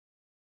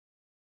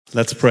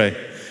Let's pray.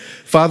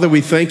 Father,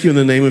 we thank you in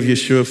the name of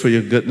Yeshua for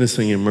your goodness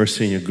and your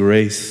mercy and your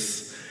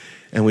grace.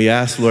 And we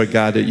ask, Lord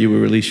God, that you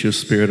will release your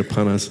spirit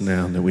upon us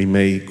now, that we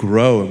may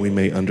grow and we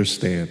may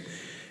understand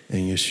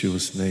in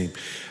Yeshua's name.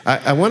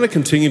 I want to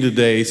continue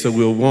today so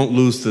we won't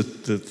lose the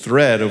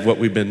thread of what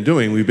we've been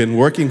doing. We've been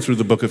working through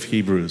the book of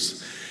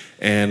Hebrews.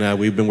 And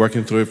we've been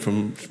working through it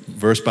from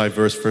verse by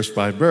verse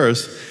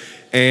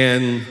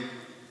And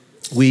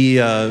we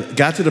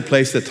got to the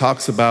place that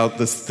talks about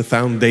the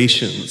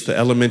foundations, the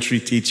elementary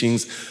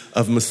teachings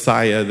of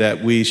Messiah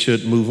that we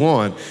should move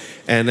on.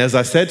 And as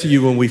I said to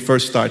you when we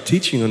first started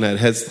teaching on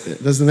that,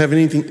 it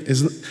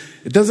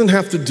doesn't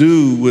have to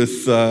do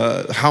with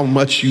how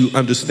much you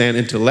understand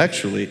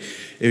intellectually.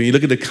 If you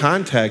look at the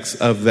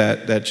context of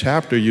that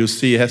chapter, you'll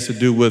see it has to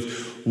do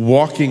with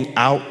walking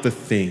out the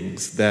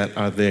things that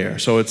are there.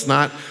 So it's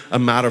not a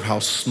matter of how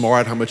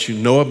smart, how much you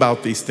know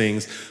about these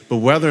things, but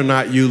whether or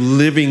not you're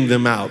living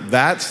them out.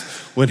 That's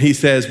when he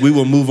says we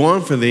will move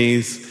on from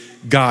these,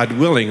 God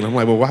willing. And I'm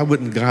like, well, why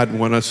wouldn't God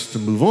want us to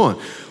move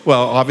on?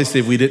 Well,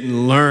 obviously, if we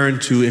didn't learn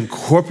to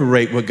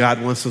incorporate what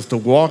God wants us to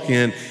walk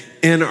in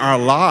our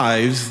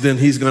lives, then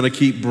he's going to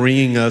keep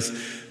bringing us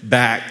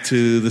back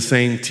to the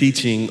same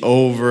teaching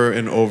over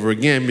and over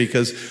again,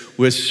 because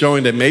we're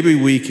showing that maybe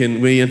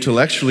we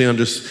intellectually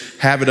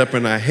have it up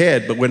in our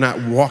head, but we're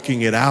not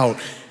walking it out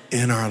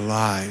in our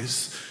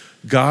lives.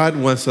 God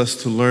wants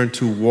us to learn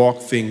to walk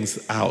things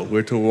out.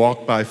 We're to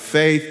walk by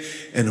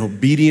faith and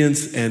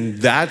obedience, and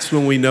that's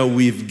when we know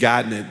we've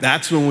gotten it.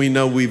 That's when we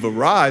know we've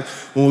arrived,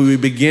 when we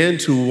begin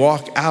to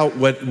walk out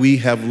what we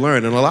have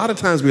learned. And a lot of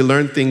times we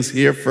learn things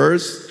here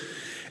first,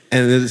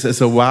 and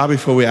it's a while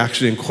before we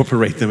actually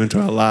incorporate them into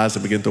our lives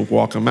and begin to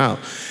walk them out.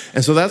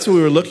 And so that's what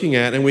we were looking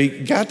at. And we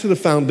got to the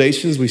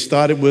foundations. We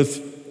started with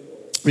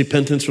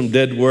repentance from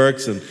dead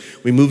works, and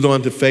we moved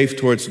on to faith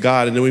towards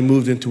God. And then we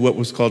moved into what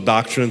was called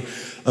doctrine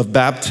of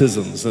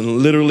baptisms. And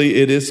literally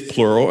it is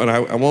plural. And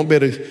I won't be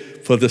able to,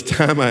 for the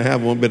time I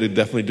have, I won't be able to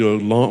definitely do a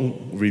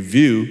long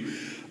review.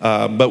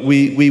 But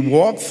we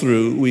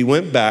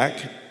went back,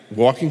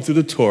 walking through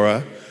the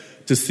Torah,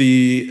 to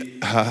see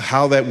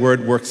how that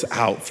word works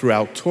out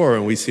throughout Torah.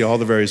 And we see all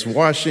the various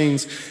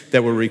washings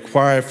that were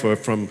required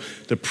from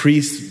the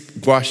priests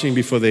washing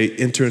before they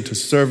enter into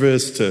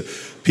service, to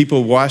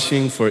people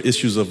washing for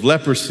issues of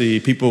leprosy,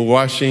 people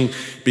washing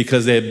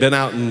because they had been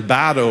out in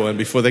battle, and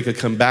before they could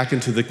come back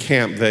into the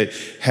camp, they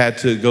had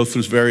to go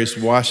through various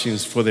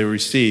washings before they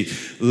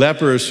received.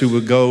 Lepers who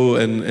would go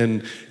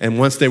and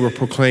once they were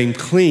proclaimed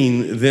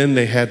clean, then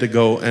they had to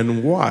go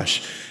and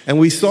wash. And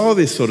we saw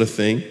this sort of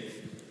thing.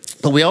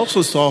 But we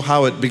also saw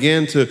how it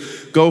began to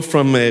go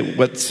from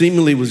what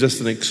seemingly was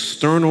just an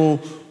external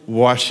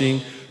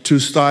washing to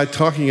start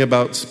talking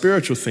about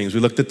spiritual things. We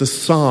looked at the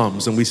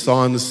Psalms, and we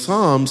saw in the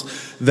Psalms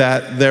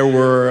that there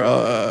were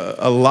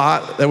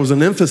there was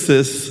an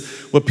emphasis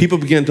where people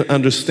began to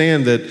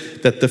understand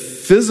that the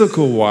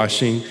physical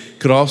washing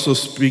could also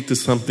speak to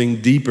something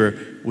deeper,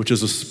 which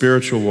is a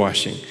spiritual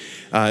washing.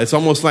 It's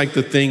almost like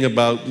the thing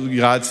about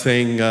God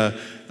saying,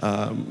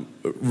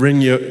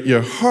 rend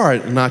your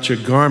heart, not your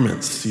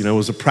garments. You know, it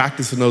was a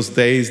practice in those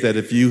days that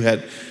if you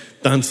had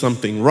done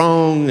something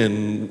wrong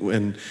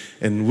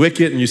and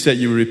wicked, and you said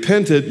you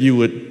repented, you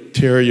would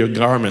tear your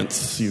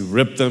garments. You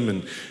rip them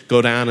and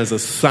go down as a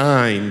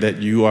sign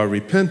that you are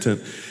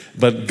repentant.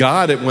 But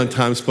God at one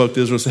time spoke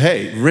to Israel and said,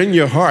 hey, rend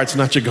your hearts,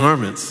 not your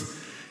garments.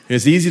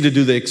 It's easy to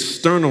do the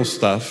external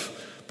stuff,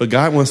 but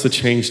God wants the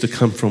change to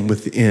come from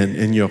within,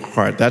 in your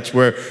heart. That's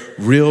where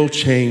real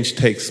change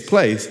takes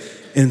place,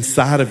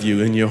 inside of you,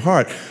 in your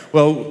heart.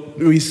 Well,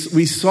 we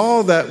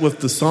saw that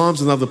with the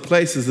Psalms and other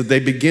places, that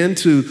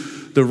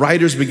the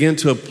writers begin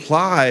to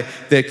apply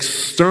the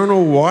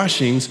external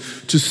washings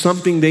to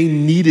something they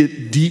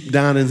needed deep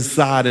down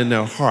inside in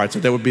their hearts.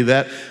 So there would be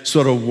that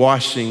sort of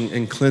washing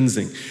and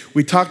cleansing.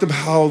 We talked about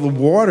how the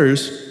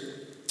waters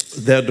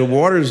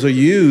are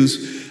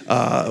used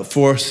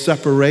for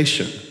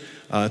separation.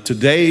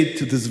 Today,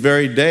 to this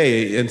very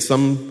day, in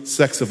some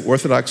sects of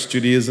Orthodox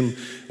Judaism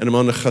and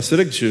among the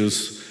Hasidic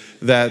Jews,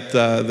 that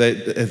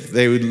if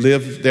they would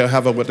live, they'll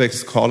have what they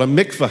call a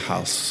mikveh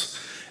house.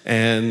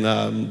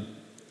 And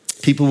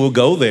people will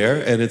go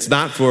there, and it's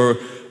not for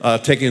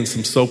taking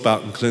some soap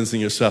out and cleansing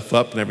yourself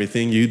up and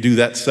everything. You do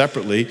that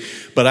separately.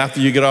 But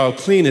after you get all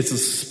clean, it's a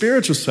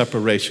spiritual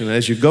separation.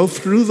 As you go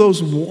through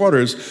those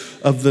waters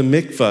of the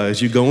mikveh,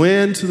 as you go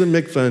into the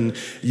mikveh, and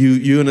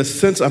you in a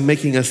sense are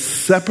making a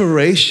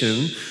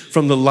separation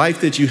from the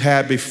life that you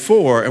had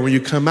before. And when you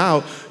come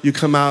out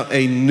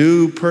a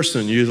new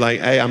person. You're like,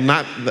 hey, I'm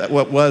not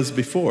what was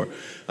before.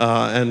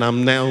 And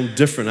I'm now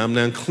different. I'm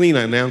now clean.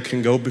 I now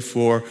can go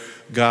before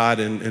God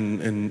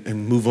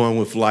and move on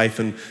with life,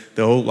 and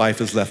the old life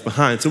is left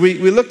behind. So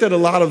we looked at a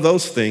lot of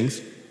those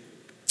things.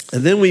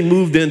 And then we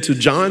moved into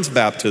John's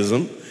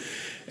baptism,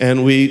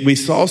 and we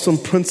saw some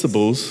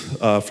principles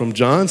from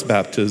John's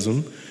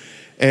baptism.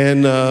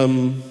 And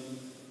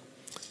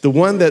the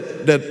one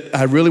that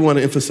I really want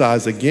to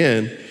emphasize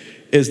again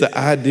is the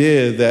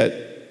idea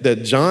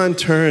that John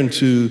turned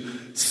to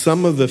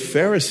some of the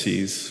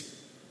Pharisees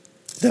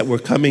that were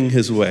coming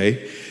his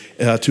way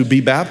to be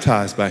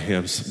baptized by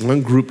him.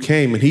 One group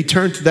came, and he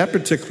turned to that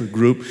particular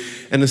group,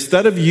 and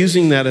instead of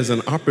using that as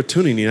an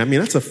opportunity, I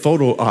mean, that's a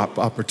photo op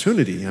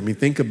opportunity. I mean,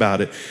 think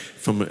about it.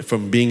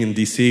 From being in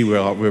D.C.,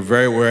 we're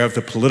very aware of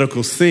the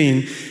political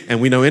scene,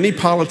 and we know any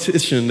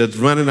politician that's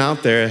running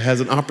out there has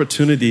an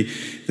opportunity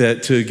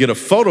to get a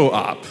photo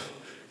op.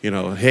 You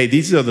know, hey,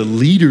 these are the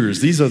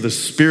leaders. These are the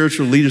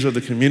spiritual leaders of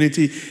the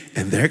community,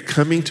 and they're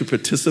coming to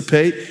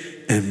participate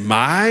in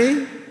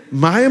my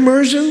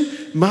immersion,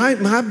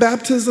 my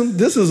baptism.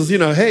 This is,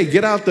 hey,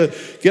 get out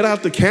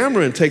the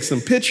camera and take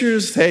some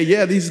pictures. Hey,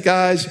 yeah, these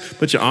guys,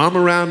 put your arm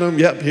around them.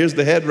 Yep, here's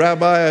the head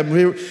rabbi. I'm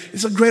here.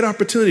 It's a great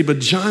opportunity. But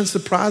John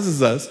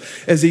surprises us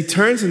as he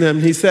turns to them.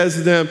 He says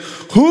to them,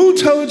 "Who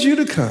told you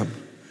to come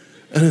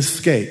and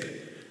escape?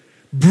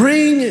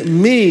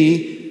 Bring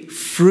me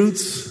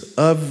fruits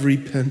of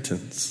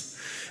repentance."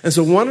 And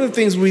so one of the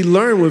things we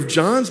learn with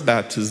John's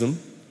baptism,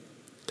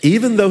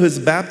 even though his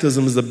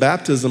baptism is a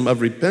baptism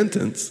of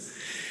repentance,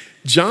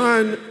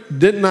 John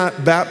did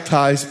not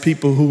baptize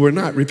people who were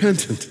not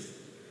repentant.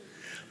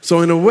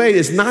 So in a way,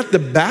 it's not the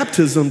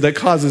baptism that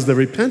causes the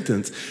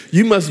repentance.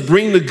 You must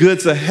bring the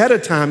goods ahead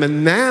of time,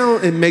 and now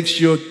it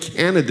makes you a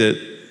candidate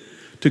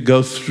to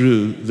go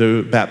through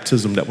the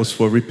baptism that was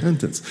for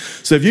repentance.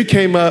 So if you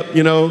came up,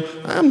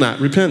 I'm not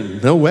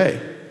repentant, no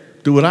way.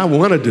 Do what I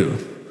want to do.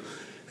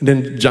 And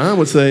then John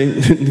would say,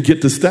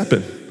 get to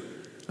stepping.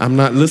 I'm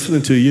not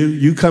listening to you.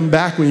 You come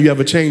back when you have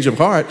a change of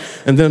heart,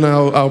 and then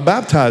I'll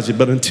baptize you.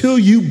 But until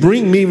you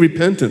bring me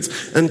repentance,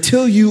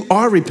 until you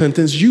are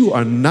repentance, you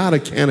are not a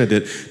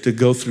candidate to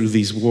go through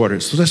these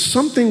waters. So there's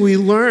something we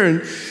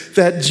learn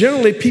that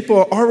generally people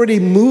are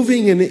already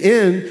moving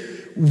in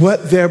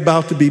what they're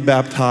about to be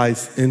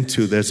baptized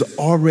into. There's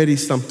already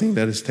something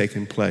that is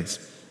taking place.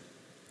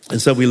 And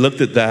so we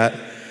looked at that.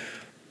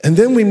 And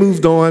then we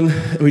moved on,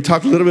 and we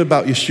talked a little bit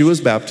about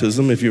Yeshua's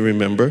baptism, if you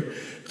remember,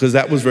 because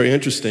that was very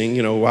interesting.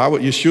 Why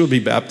would Yeshua be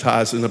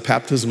baptized in a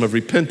baptism of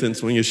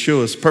repentance when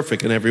Yeshua is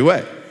perfect in every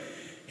way?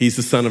 He's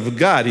the Son of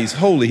God. He's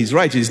holy. He's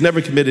righteous. He's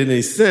never committed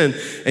any sin.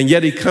 And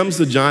yet he comes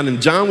to John,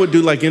 and John would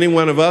do like any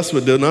one of us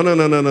would do. No.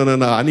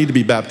 I need to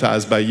be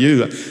baptized by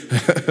you.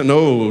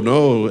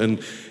 No. And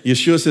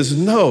Yeshua says,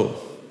 no.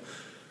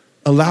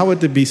 Allow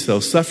it to be so.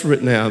 Suffer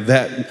it now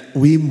that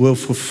we will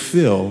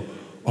fulfill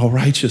all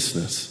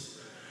righteousness.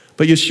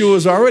 But Yeshua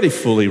is already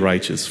fully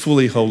righteous,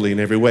 fully holy in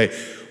every way.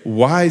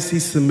 Why is he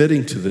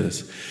submitting to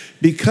this?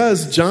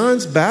 Because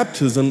John's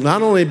baptism,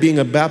 not only being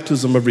a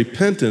baptism of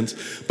repentance,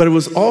 but it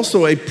was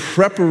also a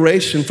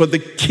preparation for the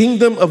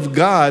kingdom of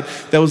God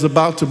that was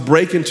about to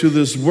break into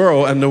this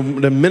world and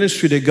the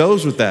ministry that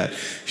goes with that.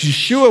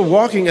 Yeshua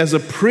walking as a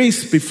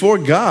priest before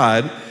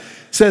God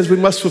says we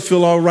must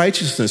fulfill all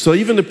righteousness. So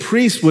even the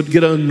priest would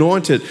get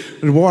anointed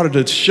in water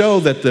to show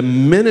that the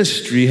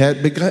ministry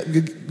had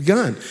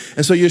begun.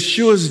 And so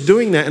Yeshua is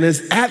doing that. And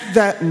it's at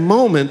that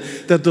moment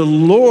that the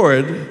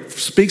Lord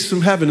speaks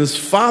from heaven. His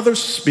Father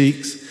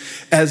speaks.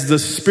 As the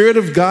Spirit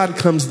of God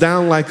comes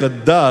down like a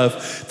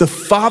dove, the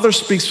Father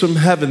speaks from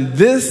heaven.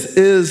 This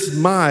is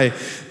my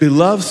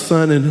beloved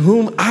Son in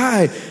whom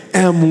I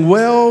am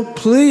well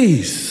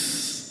pleased.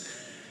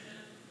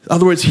 In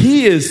other words,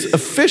 he is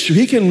official.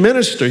 He can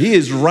minister. He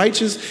is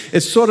righteous.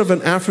 It's sort of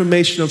an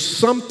affirmation of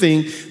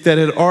something that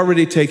had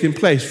already taken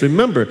place.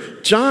 Remember,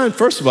 John,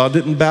 first of all,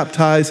 didn't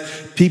baptize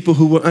people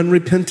who were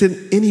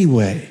unrepentant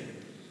anyway.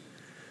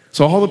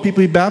 So all the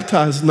people he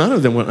baptized, none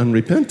of them were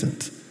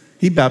unrepentant.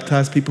 He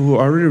baptized people who were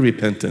already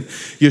repentant.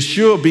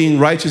 Yeshua, being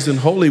righteous and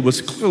holy,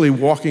 was clearly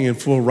walking in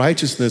full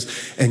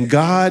righteousness. And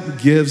God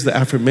gives the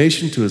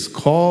affirmation to his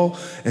call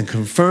and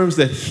confirms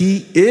that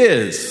he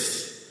is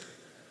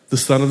the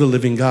Son of the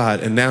living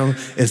God. And now,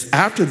 as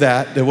after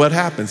that what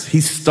happens?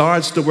 He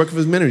starts the work of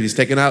his ministry. He's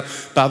taken out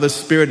by the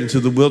Spirit into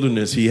the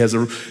wilderness. He has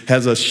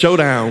a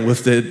showdown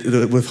with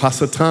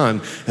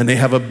Hasatan, and they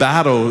have a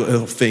battle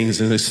of things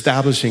and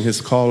establishing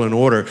his call and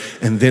order.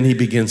 And then he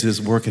begins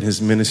his work in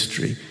his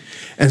ministry.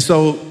 And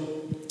so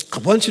I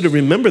want you to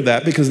remember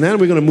that, because now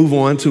we're going to move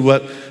on to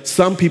what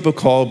some people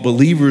call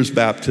believers'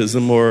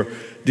 baptism or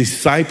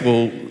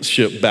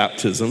discipleship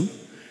baptism.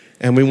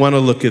 And we want to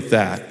look at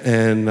that.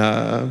 And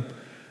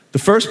the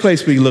first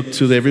place we look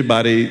to that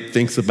everybody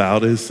thinks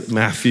about is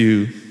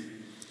Matthew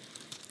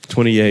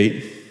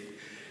 28.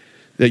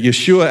 That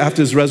Yeshua,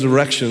 after his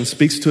resurrection,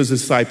 speaks to his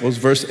disciples,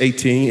 verse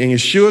 18, and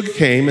Yeshua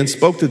came and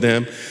spoke to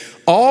them,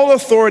 "All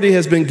authority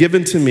has been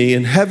given to me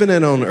in heaven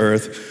and on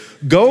earth.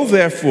 Go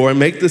therefore and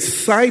make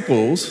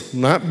disciples,"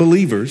 not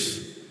believers.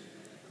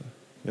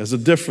 There's a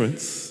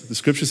difference. The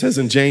scripture says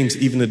in James,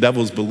 even the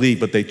devils believe,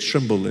 but they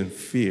tremble in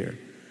fear.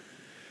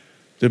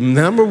 The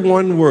number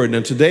one word,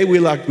 and today we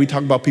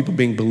talk about people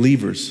being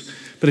believers,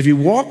 but if you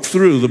walk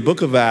through the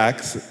book of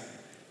Acts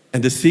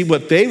and to see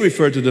what they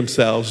refer to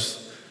themselves,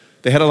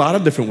 they had a lot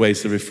of different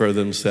ways to refer to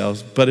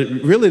themselves, but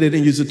they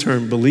didn't use the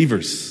term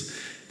believers.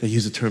 They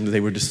used the term that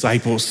they were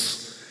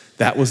disciples.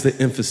 That was the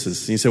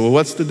emphasis. And you say, well,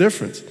 what's the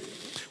difference?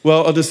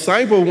 Well, a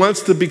disciple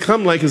wants to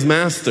become like his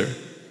master.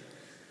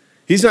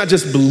 He's not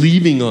just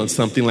believing on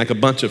something like a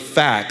bunch of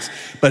facts,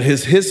 but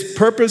his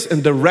purpose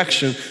and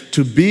direction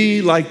to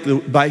be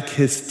like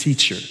his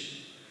teacher.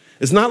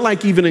 It's not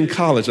like even in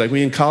college. Like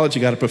when in college,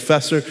 you got a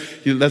professor.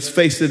 Let's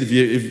face it, if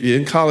you're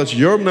in college,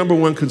 your number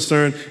one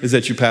concern is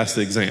that you pass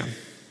the exam.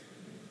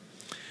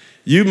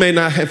 You may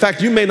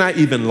not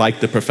even like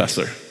the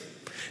professor.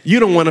 You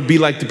don't want to be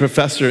like the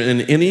professor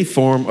in any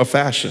form or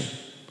fashion,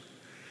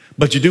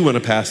 but you do want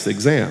to pass the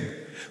exam.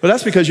 But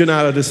that's because you're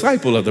not a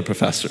disciple of the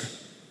professor.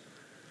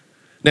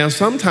 Now,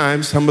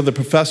 sometimes some of the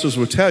professors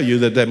will tell you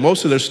that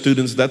most of their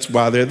students, that's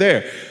why they're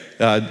there,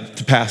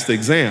 to pass the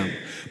exam.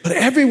 But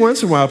every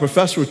once in a while, a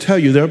professor will tell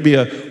you there'll be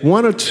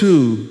one or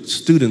two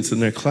students in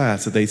their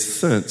class that they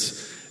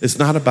sense it's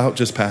not about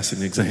just passing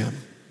the exam,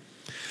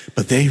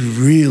 but they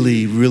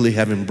really, really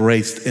have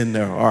embraced in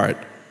their heart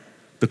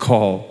the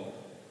call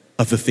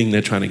of the thing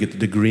they're trying to get the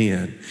degree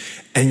in.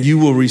 And you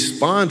will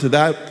respond to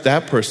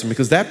that person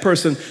because that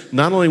person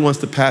not only wants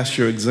to pass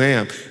your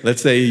exam,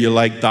 let's say you're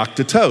like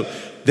Dr. Tote.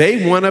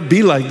 They want to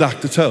be like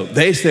Dr. Tote.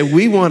 They say,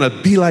 we want to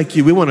be like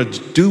you. We want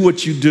to do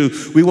what you do.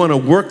 We want to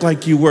work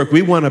like you work.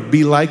 We want to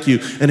be like you.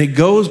 And it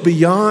goes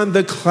beyond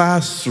the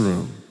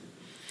classroom.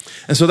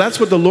 And so that's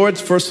what the Lord,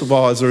 first of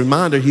all, as a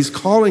reminder, he's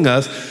calling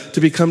us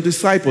to become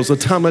disciples, a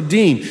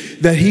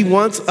tamadim, that he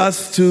wants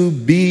us to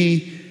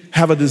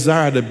have a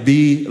desire to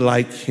be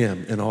like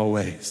him in all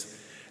ways.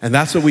 And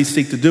that's what we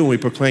seek to do when we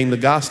proclaim the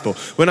gospel.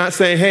 We're not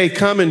saying, hey,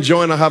 come and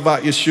join a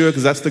Havat Yeshua,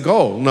 because that's the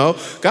goal. No,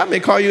 God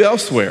may call you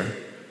elsewhere.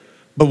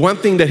 But one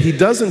thing that he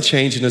doesn't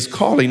change in his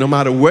calling, no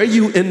matter where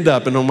you end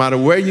up and no matter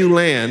where you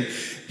land,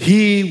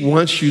 he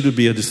wants you to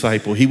be a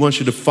disciple. He wants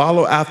you to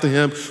follow after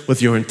him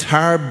with your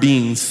entire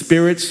being,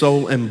 spirit,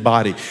 soul, and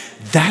body.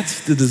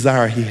 That's the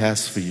desire he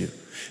has for you,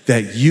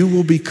 that you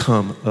will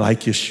become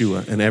like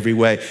Yeshua in every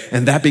way.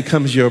 And that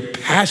becomes your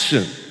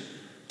passion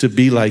to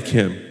be like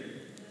him.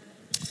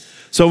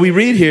 So we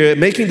read here,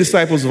 making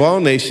disciples of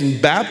all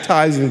nations,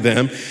 baptizing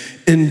them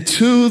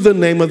into the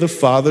name of the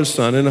Father,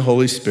 Son, and the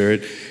Holy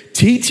Spirit,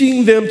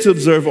 teaching them to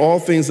observe all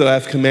things that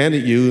I've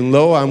commanded you, and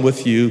lo, I'm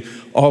with you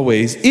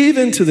always,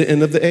 even to the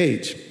end of the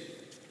age.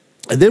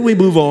 And then we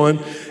move on,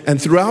 and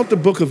throughout the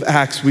book of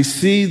Acts, we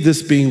see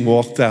this being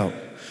walked out.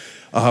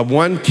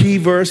 One key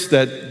verse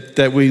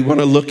that we want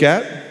to look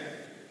at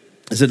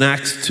is in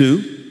Acts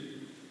 2.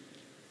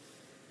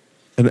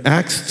 In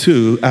Acts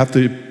 2,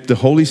 after the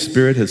Holy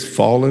Spirit has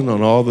fallen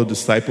on all the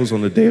disciples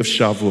on the day of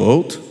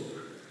Shavuot,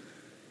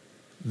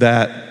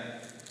 that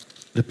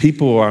the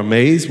people are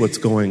amazed what's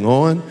going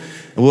on.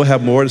 And we'll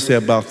have more to say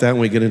about that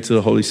when we get into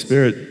the Holy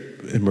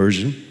Spirit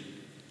immersion.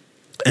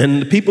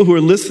 And the people who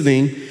are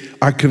listening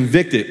are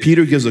convicted.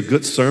 Peter gives a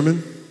good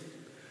sermon.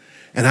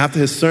 And after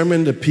his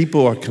sermon, the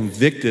people are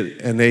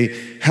convicted and they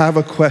have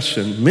a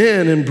question.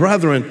 Men and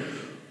brethren,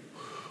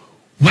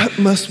 what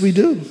must we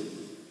do?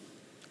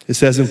 It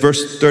says in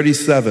verse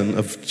 37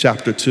 of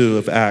chapter 2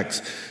 of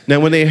Acts, now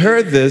when they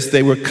heard this,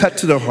 they were cut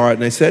to the heart,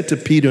 and they said to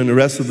Peter and the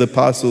rest of the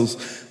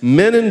apostles,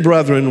 men and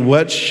brethren,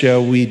 what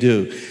shall we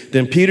do?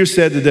 Then Peter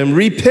said to them,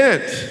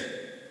 repent.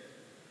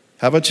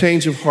 Have a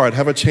change of heart,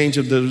 have a change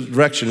of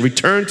direction.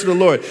 Return to the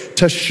Lord.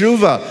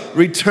 Teshuvah,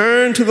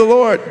 return to the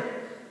Lord.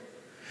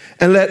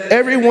 And let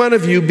every one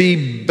of you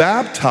be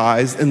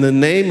baptized in the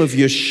name of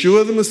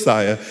Yeshua the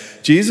Messiah,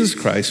 Jesus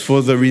Christ,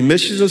 for the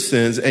remission of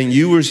sins, and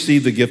you will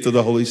receive the gift of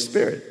the Holy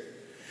Spirit.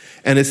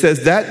 And it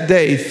says that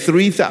day,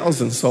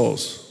 3,000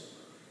 souls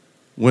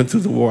went through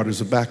the waters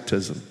of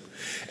baptism.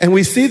 And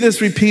we see this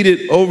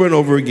repeated over and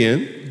over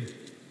again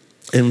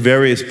in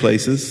various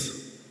places.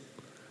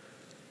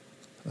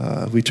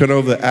 We turn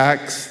over to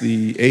Acts,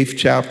 the 8th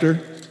chapter.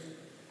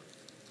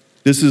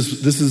 This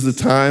is the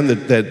time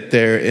that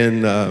they're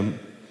in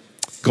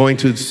going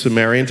to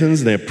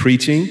Samaritans and they're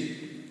preaching.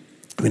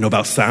 We know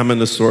about Simon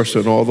the sorcerer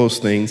and all those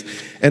things.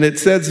 And it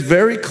says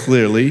very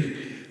clearly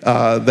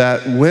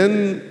that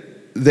when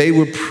they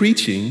were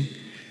preaching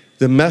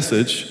the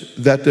message,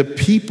 that the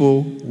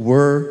people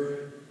were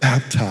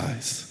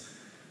baptized.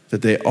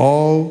 That they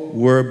all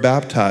were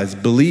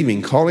baptized,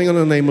 believing, calling on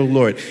the name of the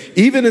Lord.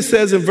 Even it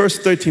says in verse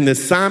 13 that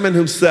Simon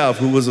himself,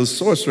 who was a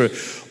sorcerer,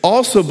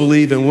 also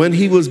believed, and when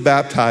he was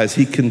baptized,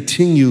 he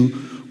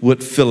continued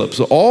with Philip.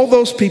 So all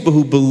those people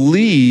who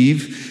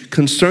believe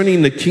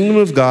concerning the kingdom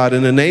of God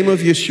in the name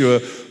of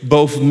Yeshua,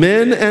 both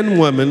men and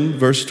women,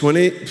 verse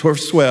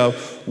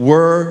 12,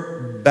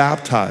 were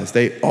baptized.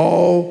 They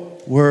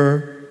all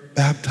were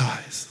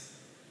baptized.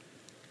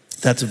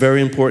 That's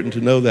very important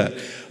to know that.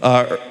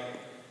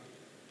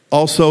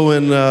 Also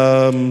in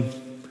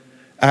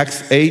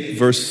Acts 8,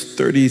 verse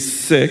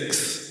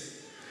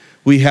 36,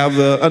 we have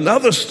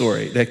another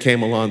story that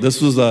came along.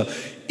 This was an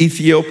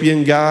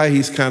Ethiopian guy.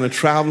 He's kind of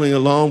traveling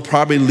along,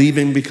 probably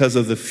leaving because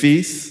of the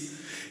feast.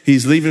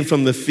 He's leaving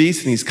from the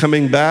feast and he's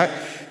coming back.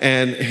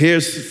 And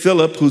here's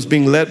Philip, who's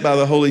being led by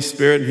the Holy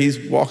Spirit, and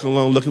he's walking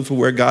along looking for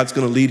where God's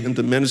going to lead him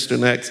to minister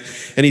next.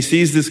 And he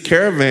sees this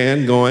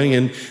caravan going,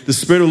 and the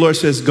Spirit of the Lord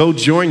says, go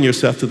join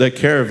yourself to that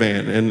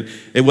caravan. And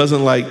it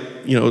wasn't like,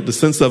 the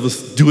sense of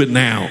us, do it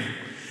now.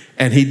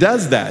 And he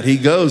does that. He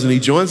goes and he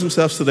joins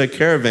himself to their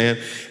caravan,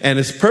 and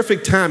it's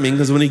perfect timing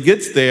because when he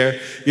gets there,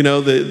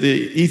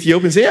 the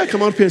Ethiopian says, yeah,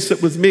 come on up here and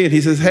sit with me. And he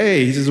says,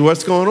 hey,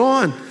 what's going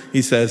on?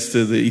 He says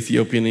to the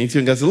Ethiopian. The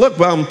Ethiopian guy says, look,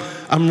 well,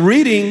 I'm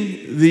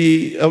reading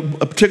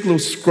a particular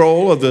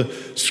scroll of the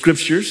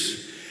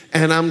scriptures,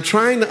 and I'm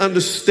trying to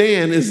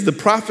understand, is the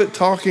prophet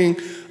talking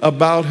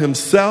about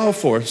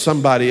himself or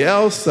somebody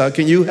else?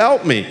 Can you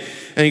help me?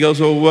 And he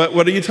goes, well,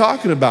 what are you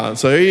talking about?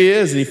 So here he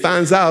is, and he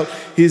finds out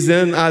he's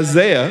in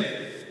Isaiah.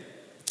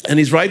 And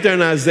he's right there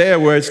in Isaiah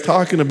where it's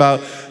talking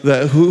about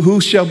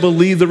who shall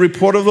believe the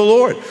report of the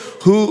Lord?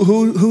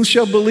 Who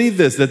shall believe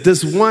this? That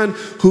this one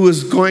who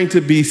is going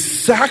to be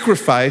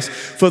sacrificed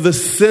for the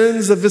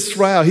sins of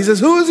Israel. He says,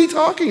 who is he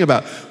talking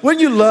about? Wouldn't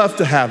you love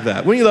to have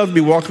that? Wouldn't you love to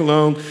be walking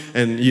along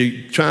and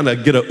you're trying to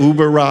get an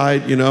Uber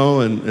ride,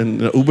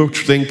 and the Uber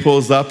thing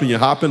pulls up and you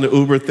hop in the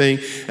Uber thing,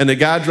 and the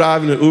guy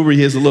driving the Uber,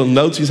 he has a little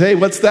note. He says, hey,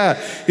 what's that?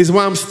 He says,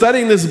 well, I'm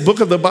studying this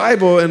book of the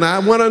Bible and I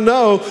want to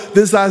know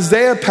this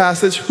Isaiah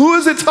passage. Who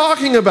is it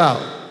talking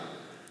about?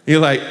 You're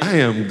like, I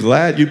am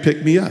glad you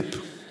picked me up,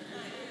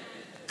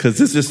 because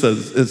it's just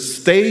a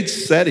stage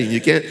setting. You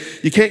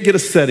can't get a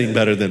setting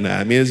better than that.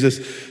 I mean, it's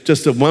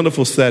just a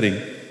wonderful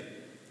setting.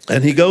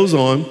 And he goes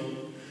on,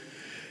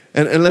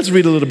 and let's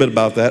read a little bit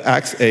about that.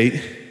 Acts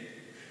 8.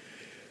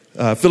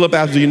 Philip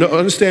asks, do you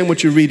understand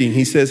what you're reading?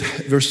 He says,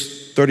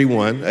 verse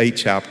 31, 8th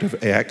chapter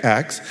of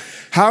Acts.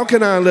 How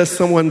can I unless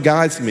someone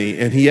guides me?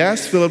 And he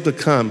asked Philip to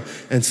come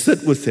and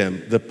sit with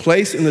him. The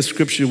place in the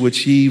scripture which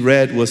he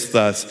read was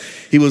thus.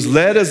 He was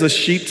led as a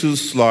sheep to the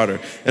slaughter,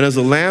 and as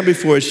a lamb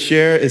before its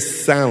shearer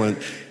is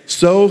silent,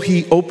 so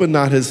he opened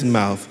not his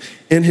mouth.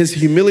 In his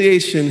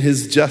humiliation,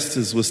 his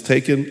justice was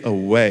taken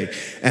away.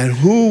 And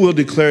who will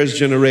declare his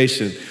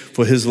generation?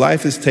 For his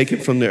life is taken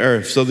from the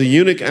earth. So the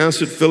eunuch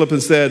answered Philip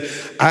and said,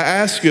 I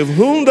ask you, of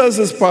whom does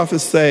this prophet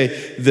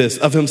say this?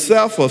 Of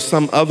himself or of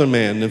some other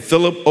man? And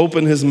Philip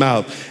opened his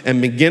mouth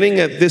and beginning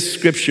at this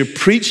scripture,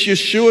 preached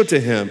Yeshua to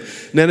him.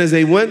 And then as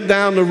they went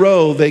down the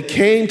road, they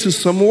came to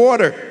some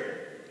water.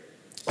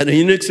 And the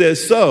eunuch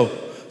says, so,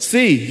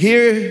 see, here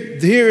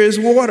is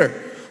water.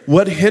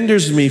 What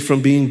hinders me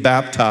from being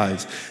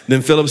baptized?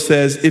 Then Philip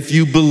says, if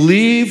you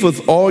believe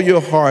with all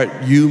your heart,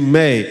 you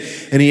may.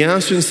 And he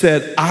answered and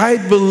said, I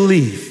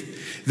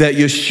believe that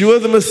Yeshua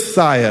the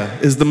Messiah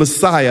is the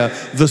Messiah,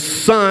 the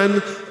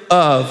Son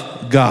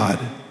of God.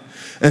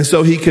 And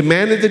so he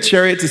commanded the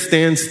chariot to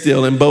stand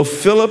still, and both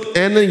Philip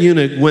and the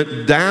eunuch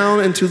went down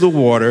into the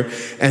water,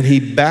 and he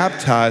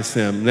baptized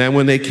him. Now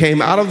when they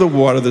came out of the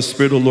water, the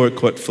Spirit of the Lord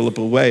caught Philip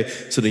away,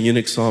 so the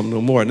eunuch saw him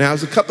no more. Now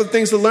there's a couple of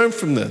things to learn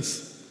from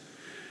this.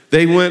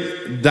 They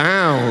went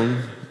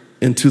down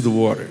into the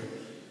water.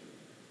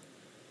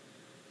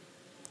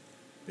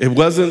 It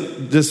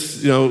wasn't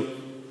just,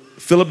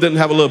 Philip didn't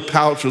have a little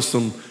pouch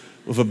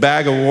with a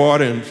bag of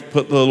water and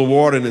put a little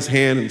water in his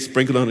hand and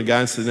sprinkle it on the guy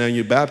and said, now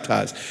you're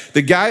baptized.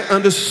 The guy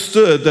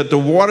understood that the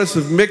waters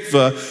of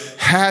mikveh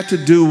had to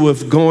do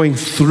with going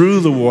through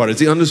the waters.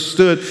 He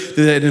understood that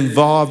it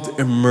involved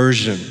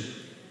immersion.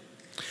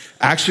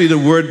 Actually, the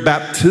word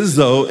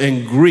baptizo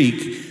in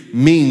Greek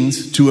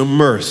means to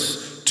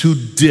immerse, to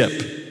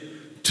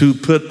dip, to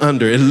put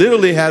under. It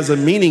literally has a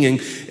meaning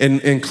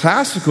in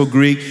classical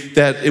Greek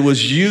that it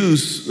was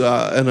used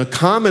in a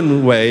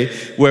common way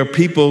where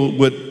people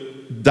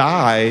would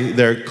dye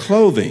their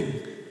clothing.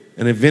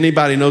 And if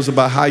anybody knows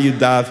about how you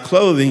dye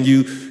clothing,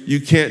 you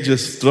can't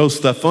just throw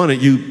stuff on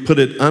it, you put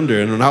it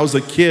under. And when I was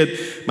a kid,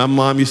 my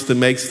mom used to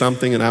make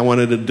something and I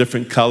wanted a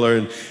different color,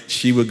 and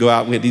she would go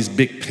out and get these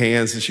big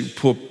pans and she would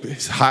pour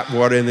hot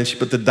water in, and then she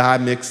put the dye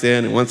mix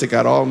in, and once it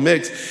got all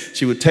mixed,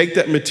 she would take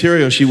that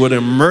material and she would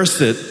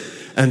immerse it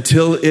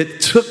until it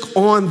took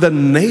on the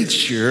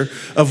nature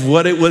of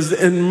what it was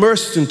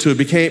immersed into.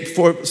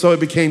 So it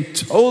became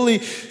totally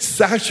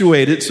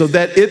saturated so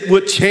that it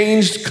would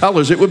change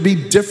colors. It would be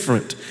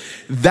different.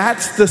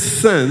 That's the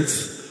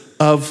sense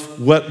of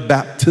what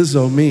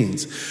baptizo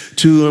means.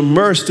 To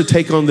immerse, to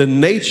take on the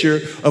nature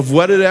of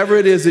whatever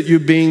it is that you're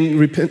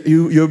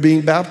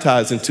being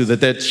baptized into,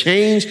 that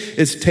change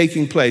is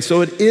taking place. So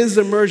it is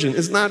immersion.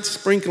 It's not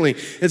sprinkling.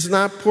 It's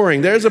not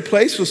pouring. There's a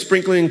place for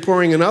sprinkling and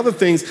pouring and other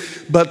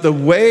things, but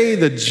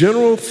the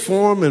general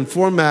form and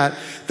format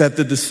that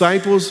the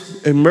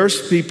disciples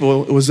immersed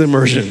people was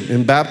immersion,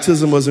 and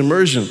baptism was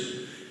immersion.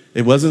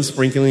 It wasn't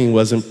sprinkling, it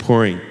wasn't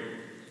pouring.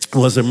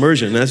 Was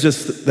immersion. That's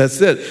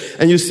it.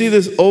 And you see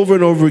this over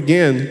and over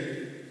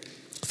again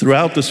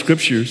throughout the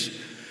scriptures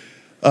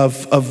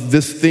of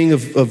this thing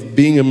of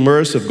being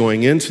immersed, of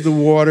going into the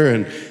water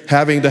and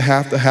having to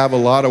have a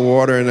lot of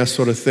water and that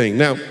sort of thing.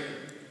 Now,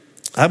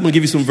 I'm going to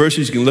give you some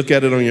verses. You can look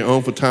at it on your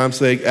own for time's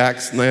sake.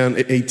 Acts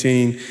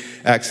 9:18,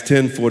 Acts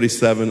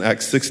 10:47,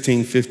 Acts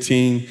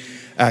 16:15,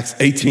 Acts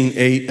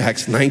 18:8,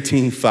 Acts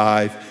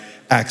 19:5,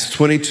 Acts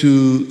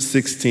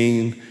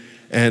 22:16.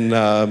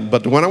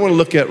 But the one I want to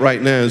look at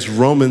right now is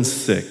Romans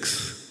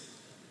 6.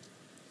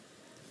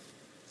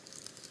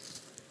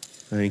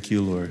 Thank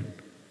you, Lord.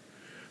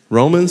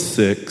 Romans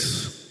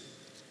 6,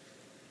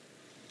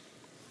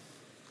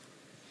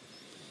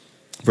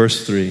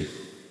 verse 3.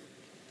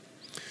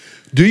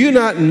 Do you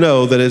not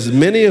know that as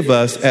many of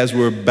us as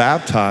were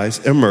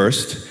baptized,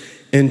 immersed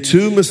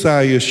into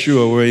Messiah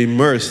Yeshua, were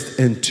immersed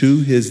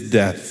into his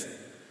death?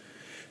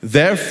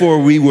 Therefore,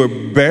 we were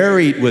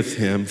buried with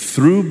him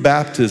through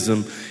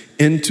baptism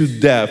into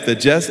death, that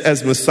just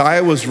as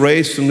Messiah was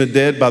raised from the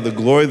dead by the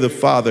glory of the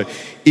Father,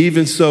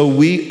 even so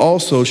we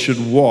also should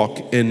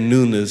walk in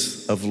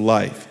newness of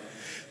life.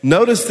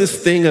 Notice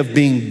this thing of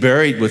being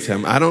buried with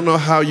him. I don't know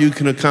how you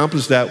can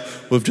accomplish that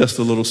with just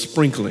a little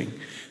sprinkling.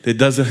 It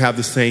doesn't have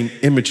the same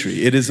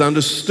imagery. It is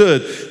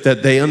understood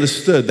that they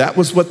understood. That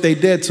was what they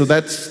did. So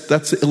that's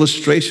the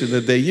illustration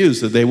that they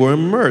used, that they were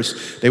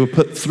immersed. They were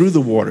put through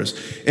the waters.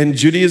 In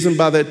Judaism,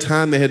 by that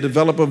time, they had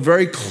developed a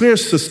very clear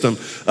system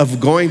of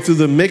going through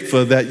the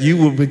mikveh, that you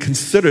would be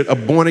considered a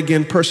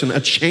born-again person, a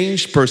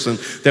changed person,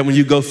 that when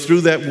you go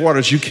through that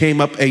waters, you came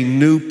up a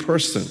new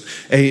person,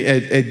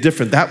 a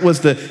different. That was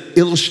the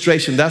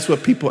illustration. That's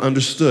what people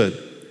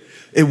understood.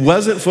 It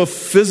wasn't for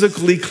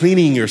physically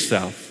cleaning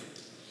yourself.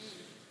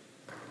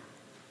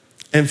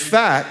 In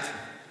fact,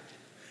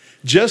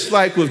 just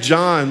like with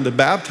John the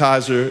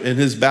baptizer in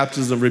his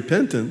baptism of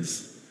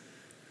repentance,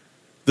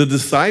 the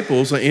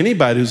disciples or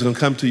anybody who's going to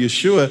come to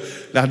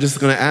Yeshua, I'm just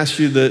going to ask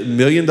you the $1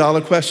 million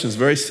question. It's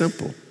very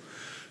simple.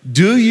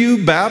 Do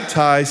you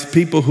baptize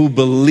people who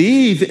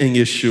believe in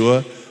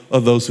Yeshua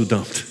or those who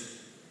don't?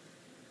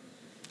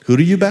 Who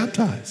do you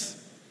baptize?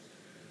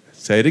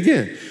 Say it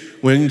again.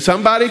 When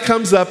somebody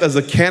comes up as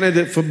a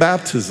candidate for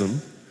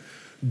baptism,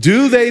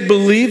 do they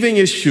believe in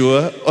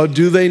Yeshua or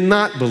do they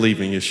not believe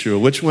in Yeshua?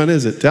 Which one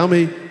is it? Tell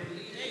me.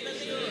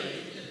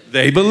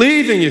 They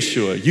believe in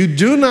Yeshua. You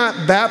do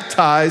not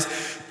baptize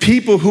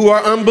people who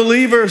are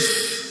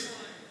unbelievers.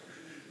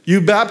 You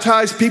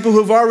baptize people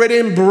who've already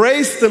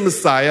embraced the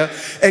Messiah,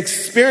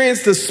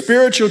 experienced the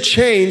spiritual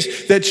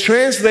change that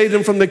translated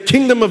them from the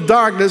kingdom of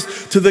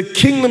darkness to the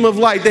kingdom of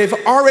light. They've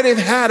already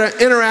had an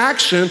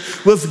interaction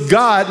with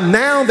God.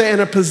 Now they're in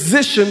a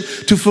position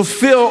to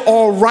fulfill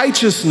all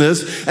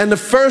righteousness. And the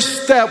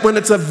first step when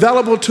it's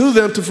available to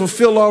them to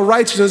fulfill all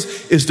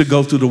righteousness is to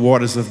go through the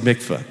waters of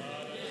mikveh.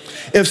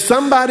 If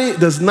somebody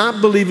does not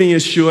believe in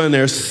Yeshua and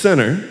they're a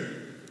sinner,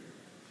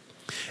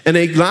 and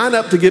they line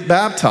up to get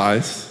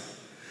baptized,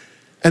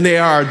 and they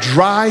are a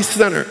dry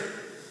sinner,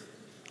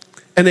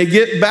 and they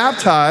get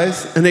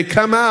baptized, and they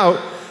come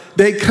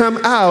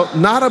out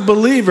not a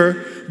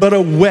believer, but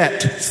a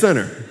wet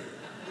sinner.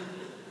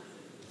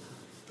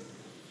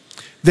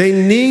 They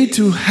need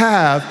to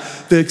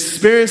have the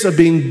experience of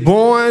being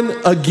born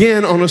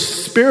again on a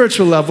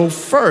spiritual level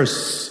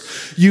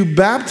first. You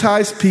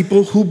baptize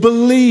people who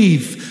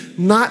believe,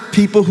 not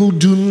people who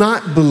do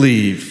not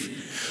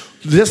believe.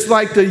 Just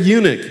like the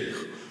eunuch.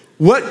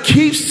 What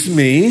keeps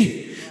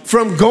me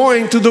from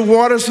going to the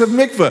waters of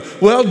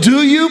mikveh? Well,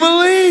 do you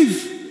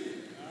believe?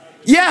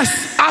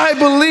 Yes, I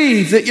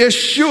believe that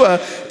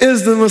Yeshua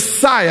is the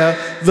Messiah,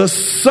 the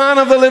Son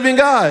of the living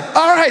God.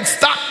 All right,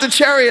 stop the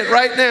chariot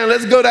right now.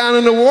 Let's go down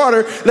in the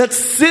water. Let's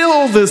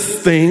seal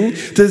this thing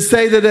to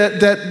say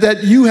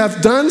that you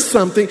have done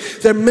something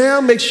that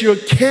now makes you a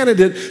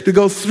candidate to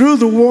go through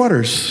the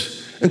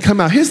waters and come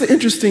out. Here's the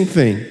interesting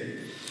thing.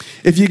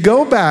 If you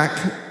go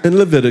back in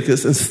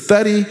Leviticus and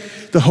study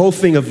the whole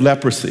thing of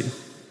leprosy,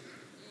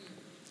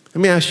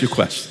 let me ask you a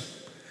question.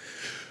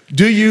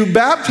 Do you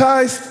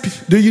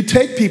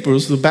take people,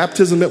 the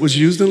baptism that was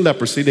used in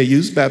leprosy, they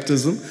used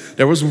baptism,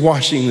 there was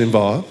washing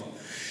involved.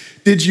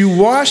 Did you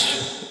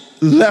wash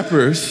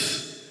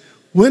lepers?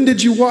 When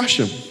did you wash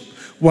them?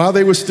 While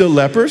they were still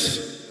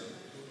lepers?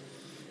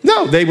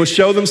 No, they would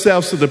show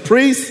themselves to the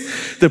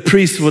priest. The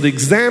priest would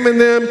examine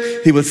them.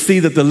 He would see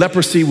that the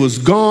leprosy was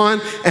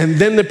gone. And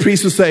then the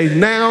priest would say,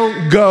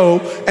 now go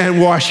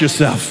and wash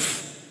yourself.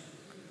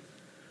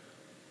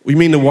 You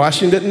mean the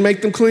washing didn't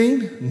make them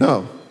clean?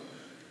 No.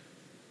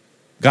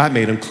 God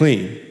made them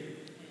clean.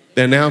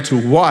 They're now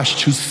to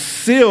wash, to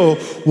seal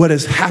what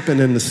has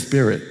happened in the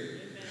spirit.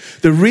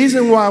 The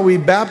reason why we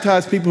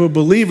baptize people who are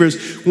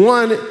believers,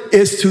 one,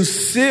 is to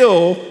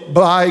seal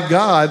by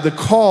God the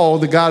call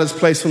that God has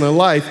placed on their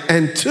life,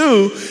 and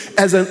two,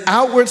 as an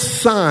outward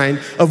sign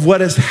of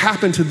what has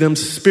happened to them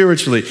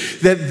spiritually,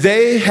 that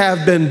they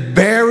have been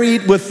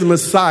buried with the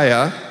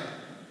Messiah,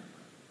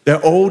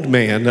 their old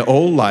man, their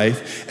old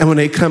life, and when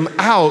they come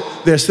out,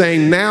 they're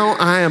saying, now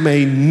I am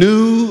a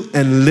new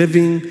and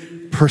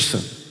living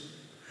person.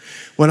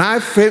 When I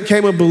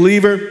became a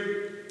believer,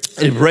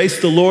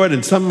 embraced the Lord,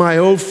 and some of my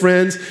old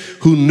friends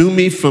who knew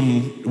me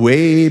from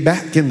way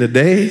back in the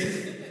day,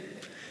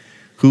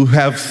 who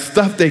have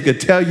stuff they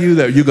could tell you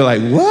that you go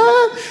like,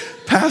 what?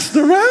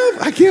 Pastor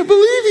Ralph? I can't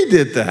believe he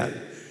did that.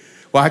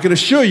 Well, I can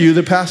assure you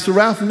that Pastor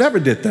Ralph never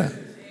did that.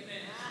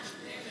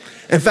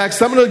 In fact,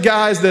 some of the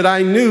guys that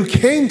I knew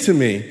came to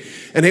me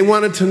and they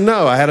wanted to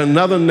know. I had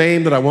another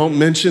name that I won't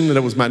mention,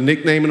 that was my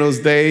nickname in those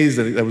days,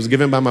 that was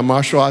given by my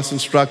martial arts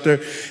instructor.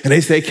 And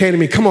they came to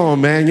me, come on,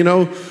 man,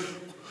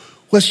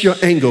 what's your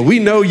angle? We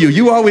know you.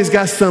 You always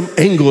got some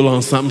angle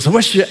on something. So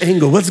what's your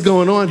angle? What's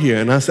going on here?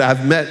 And I said,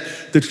 I've met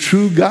the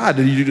true God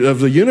of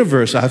the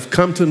universe. I've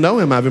come to know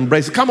him. I've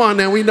embraced him. Come on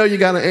now, we know you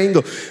got an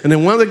angle. And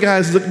then one of the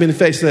guys looked me in the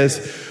face and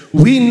says,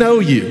 we know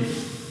you.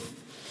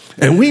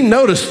 And we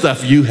know the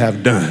stuff you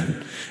have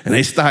done. And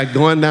they started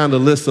going down the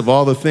list of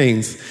all the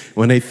things.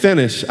 When they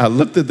finished, I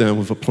looked at them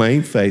with a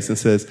plain face and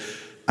says,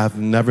 I've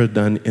never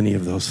done any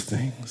of those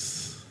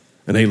things.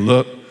 And they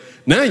looked,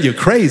 now you're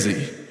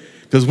crazy.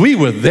 Because we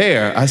were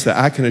there. I said,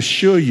 I can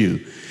assure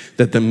you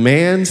that the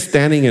man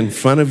standing in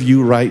front of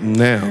you right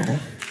now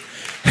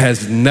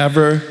has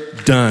never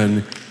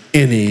done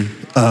any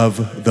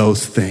of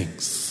those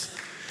things.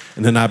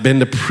 And then I've been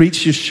to preach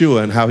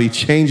Yeshua and how he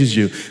changes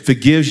you,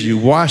 forgives you,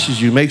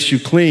 washes you, makes you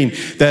clean,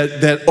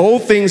 that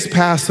old things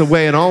pass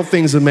away and all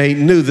things are made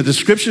new. The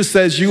scripture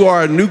says you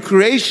are a new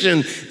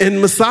creation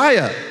in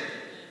Messiah.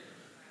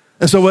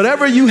 And so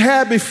whatever you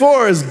had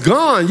before is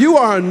gone. You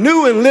are a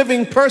new and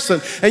living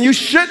person. And you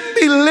shouldn't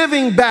be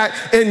living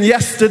back in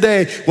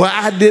yesterday. Well,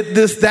 I did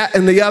this, that,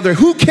 and the other.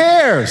 Who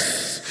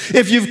cares?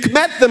 If you've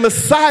met the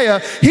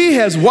Messiah, he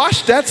has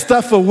washed that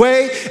stuff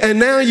away, and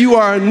now you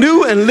are a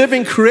new and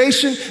living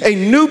creation, a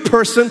new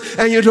person,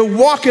 and you're to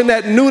walk in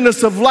that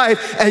newness of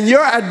life, and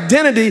your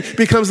identity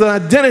becomes an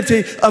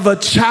identity of a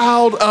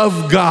child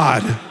of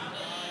God.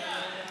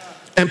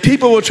 And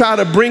people will try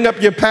to bring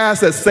up your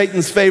past. That's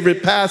Satan's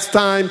favorite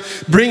pastime,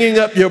 bringing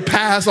up your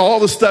past, all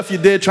the stuff you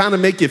did, trying to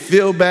make you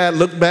feel bad,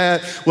 look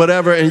bad,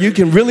 whatever, and you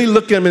can really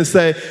look at them and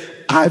say,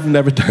 I've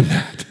never done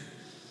that.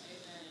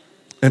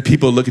 And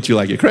people look at you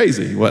like you're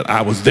crazy. Well,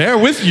 I was there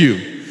with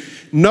you.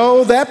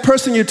 No, that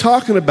person you're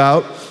talking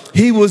about,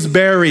 he was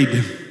buried.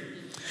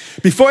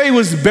 Before he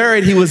was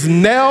buried, he was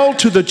nailed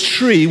to the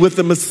tree with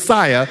the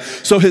Messiah.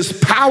 So his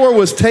power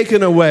was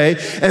taken away.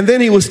 And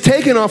then he was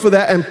taken off of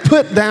that and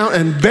put down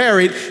and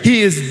buried. He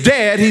is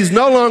dead. He's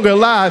no longer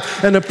alive.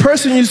 And the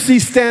person you see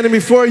standing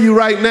before you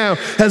right now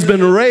has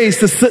been raised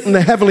to sit in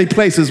the heavenly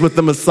places with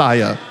the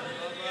Messiah.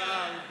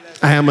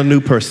 I am a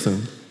new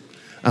person.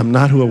 I'm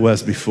not who I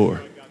was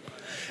before.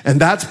 And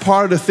that's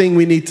part of the thing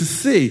we need to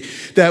see,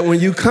 that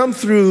when you come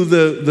through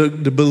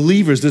the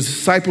believers, the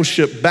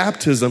discipleship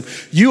baptism,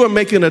 you are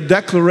making a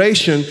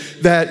declaration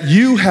that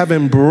you have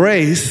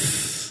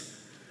embraced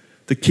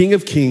the King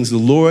of Kings, the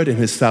Lord, and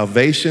his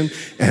salvation,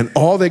 and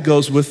all that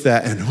goes with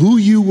that. And who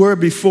you were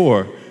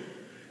before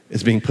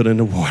is being put in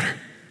the water.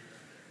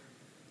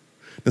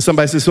 And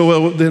somebody says, so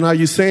well, then are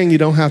you saying you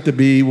don't have to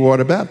be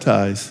water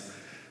baptized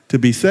to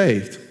be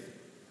saved?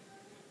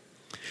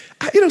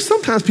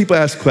 Sometimes people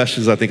ask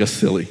questions I think are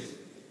silly.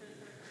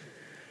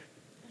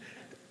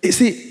 You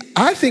see,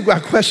 I think our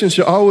questions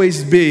should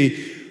always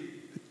be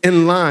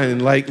in line,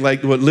 like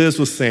what Liz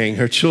was saying,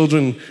 her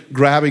children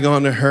grabbing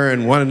onto her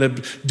and wanting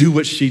to do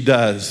what she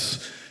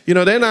does.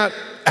 They're not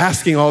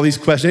asking all these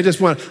questions. They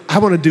just I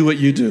want to do what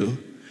you do.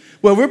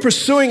 Well, we're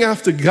pursuing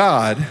after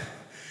God,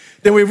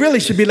 then we really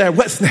should be like,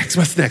 what's next?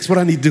 What's next? What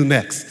do I need to do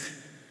next?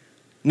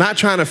 Not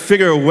trying to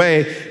figure a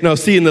way,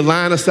 see in the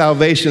line of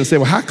salvation and say,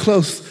 well, how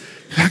close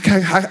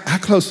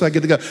do I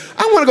get to go?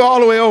 I want to go all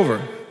the way over.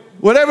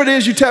 Whatever it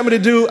is you tell me to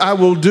do, I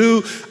will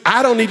do.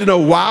 I don't need to know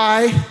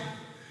why.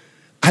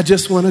 I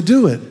just want to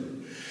do it.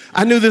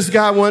 I knew this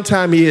guy one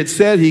time, he had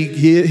said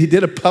he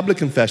did a public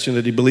confession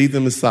that he believed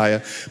in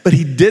Messiah, but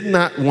he did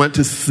not want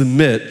to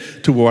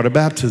submit to water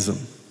baptism.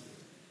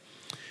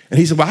 And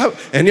he said, well,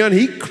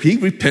 he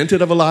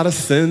repented of a lot of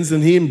sins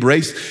and he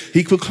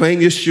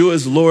proclaimed Yeshua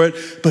as Lord,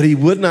 but he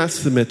would not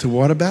submit to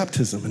water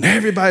baptism. And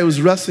everybody was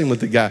wrestling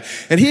with the guy.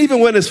 And he even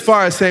went as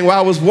far as saying, well,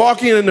 I was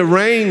walking in the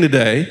rain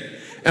today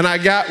and I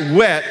got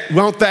wet.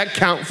 Won't that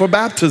count for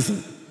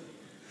baptism?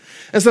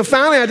 And so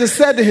finally I just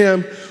said to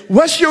him,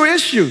 what's your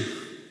issue?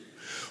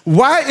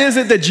 Why is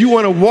it that you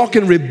want to walk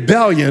in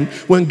rebellion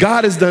when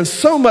God has done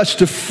so much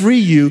to free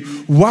you?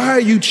 Why are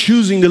you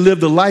choosing to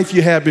live the life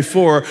you had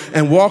before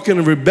and walk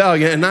in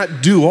rebellion and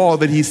not do all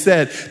that he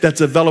said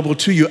that's available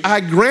to you? I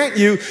grant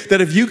you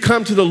that if you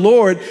come to the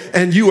Lord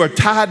and you are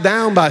tied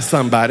down by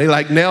somebody,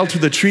 like nailed to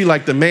the tree,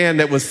 like the man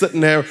that was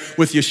sitting there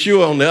with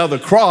Yeshua on the other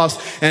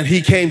cross, and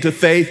he came to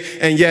faith,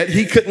 and yet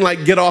he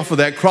couldn't get off of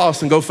that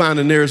cross and go find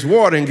the nearest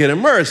water and get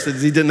immersed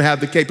because he didn't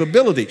have the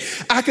capability.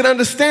 I can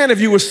understand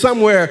if you were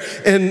somewhere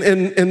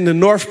in the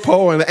North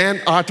Pole and the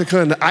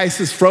Antarctica and the ice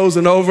is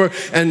frozen over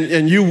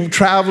and you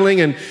traveling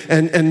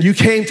and you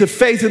came to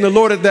faith in the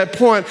Lord at that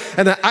point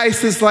and the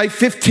ice is like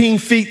 15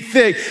 feet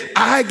thick.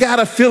 I got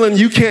a feeling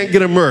you can't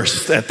get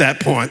immersed at that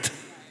point.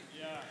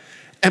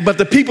 But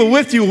the people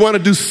with you want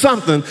to do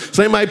something,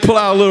 so they might pull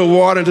out a little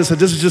water and just say,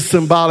 this is just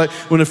symbolic.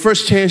 When the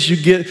first chance you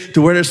get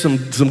to where there's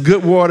some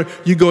good water,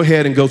 you go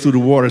ahead and go through the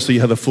water so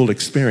you have the full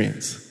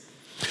experience.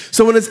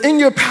 So when it's in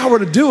your power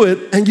to do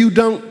it and you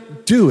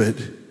don't do it,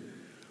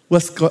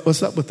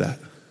 what's up with that?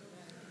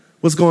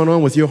 What's going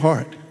on with your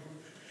heart?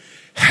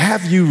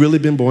 Have you really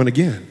been born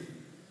again?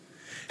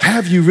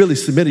 Have you really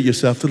submitted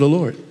yourself to the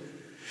Lord?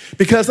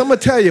 Because I'm going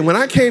to tell you, when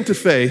I came to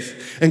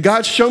faith and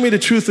God showed me the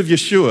truth of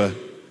Yeshua,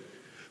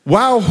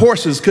 wild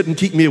horses couldn't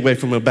keep me away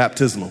from a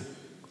baptismal.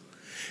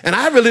 And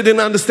I really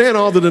didn't understand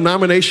all the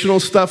denominational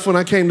stuff when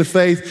I came to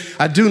faith.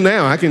 I do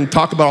now. I can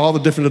talk about all the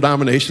different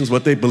denominations,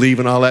 what they believe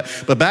and all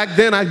that. But back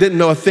then, I didn't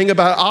know a thing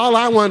about it. All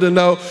I wanted to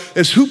know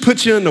is who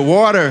put you in the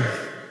water.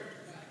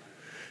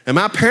 And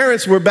my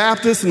parents were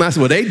Baptists, and I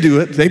said, well, they do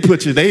it.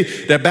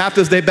 They're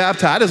Baptists, they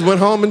baptize. I just went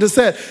home and just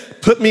said,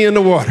 put me in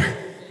the water. Amen.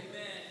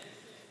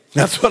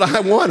 That's what I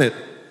wanted.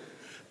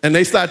 And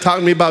they started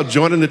talking to me about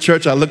joining the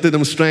church. I looked at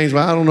them strange.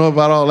 Well, I don't know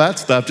about all that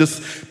stuff.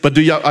 But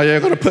are you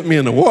going to put me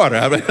in the water?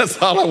 I mean,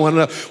 that's all I want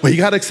to know. Well, you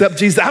got to accept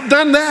Jesus. I've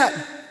done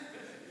that.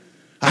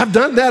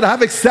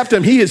 I've accepted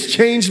him. He has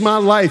changed my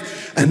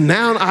life. And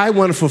now I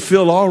want to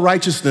fulfill all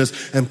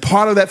righteousness. And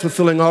part of that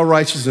fulfilling all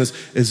righteousness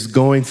is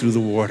going through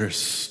the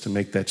waters to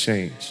make that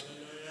change.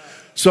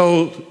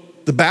 So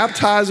the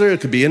baptizer,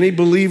 it could be any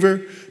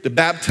believer. The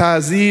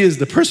baptizee is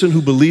the person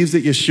who believes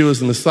that Yeshua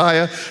is the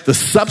Messiah. The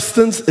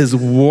substance is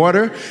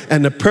water,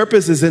 and the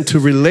purpose is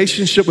into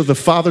relationship with the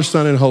Father,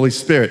 Son, and Holy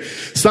Spirit.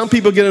 Some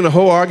people get in a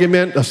whole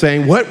argument of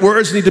saying, what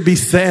words need to be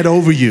said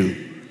over you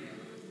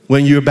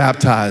when you're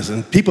baptized?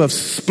 And people have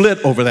split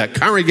over that.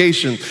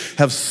 Congregations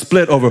have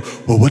split over,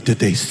 well, what did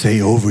they say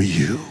over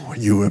you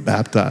when you were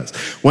baptized?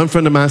 One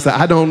friend of mine said,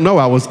 I don't know.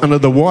 I was under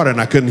the water, and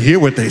I couldn't hear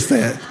what they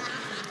said.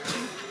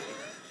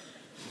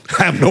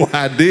 I have no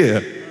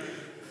idea.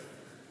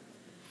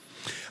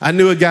 I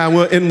knew a guy,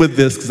 we'll end with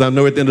this because I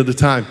know at the end of the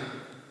time.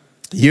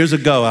 Years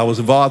ago, I was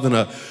involved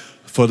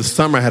for the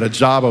summer, I had a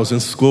job. I was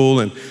in school,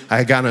 and I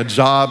had gotten a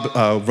job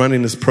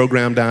running this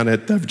program down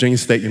at Virginia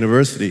State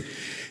University.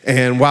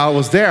 And while I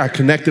was there, I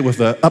connected with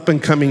an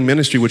up-and-coming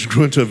ministry, which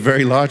grew into a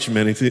very large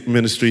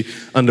ministry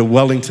under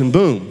Wellington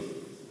Boone.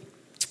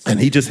 And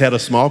he just had a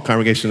small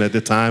congregation at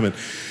the time, and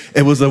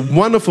it was a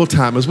wonderful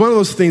time. It was one of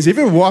those things, have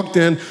you ever walked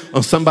in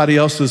on somebody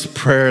else's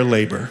prayer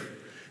labor?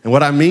 And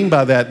what I mean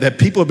by that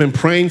people have been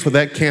praying for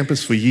that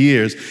campus for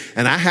years,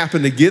 and I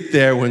happened to get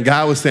there when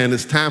God was saying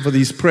it's time for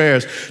these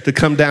prayers to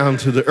come down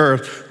to the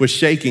earth with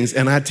shakings.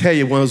 And I tell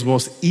you, one of the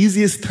most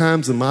easiest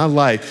times in my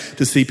life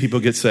to see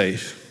people get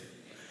saved.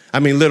 I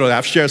mean, literally,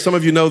 I've shared, some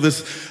of you know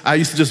this, I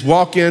used to just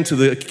walk into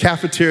the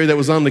cafeteria that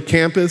was on the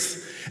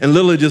campus and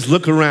literally just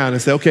look around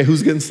and say, okay,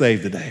 who's getting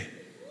saved today?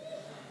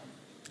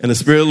 And the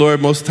Spirit of the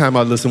Lord, most of the time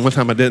I listen. One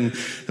time I didn't,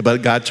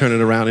 but God turned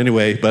it around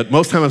anyway. But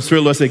most of the time the Spirit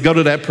of the Lord said, go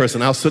to that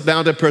person. I'll sit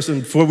down with that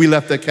person. Before we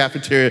left that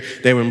cafeteria,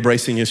 they were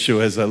embracing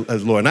Yeshua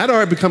as Lord. And I'd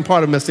already become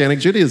part of Messianic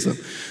Judaism.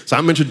 So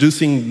I'm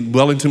introducing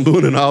Wellington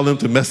Boone and all of them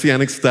to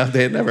Messianic stuff.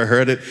 They had never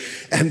heard it.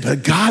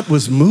 But God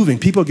was moving.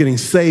 People getting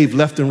saved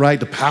left and right.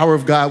 The power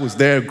of God was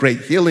there.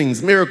 Great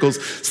healings,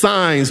 miracles,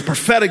 signs,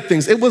 prophetic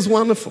things. It was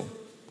wonderful.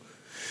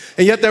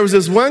 And yet there was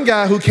this one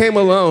guy who came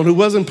alone who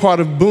wasn't part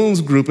of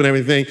Boone's group and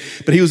everything,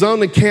 but he was on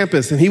the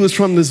campus, and he was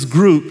from this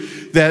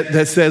group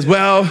that says,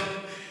 well,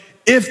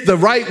 if the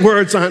right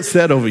words aren't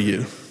said over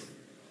you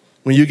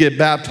when you get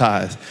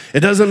baptized,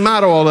 it doesn't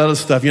matter all that other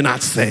stuff, you're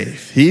not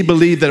saved. He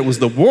believed that it was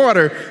the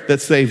water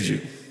that saved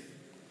you.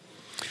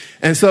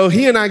 And so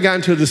he and I got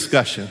into a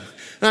discussion.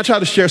 And I tried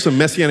to share some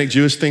Messianic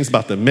Jewish things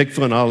about the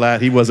mikvah and all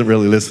that. He wasn't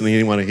really listening. He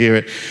didn't want to hear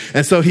it.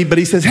 And so but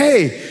he says,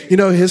 hey,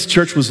 his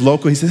church was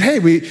local. He says, hey,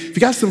 if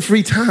you got some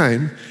free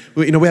time,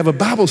 we have a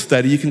Bible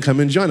study. You can come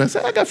and join. I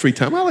said, I got free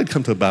time. I'd like to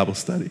come to a Bible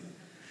study.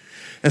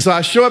 And so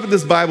I show up at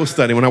this Bible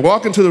study. When I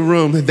walk into the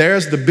room,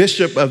 there's the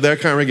bishop of their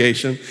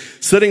congregation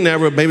sitting there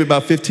with maybe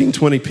about 15,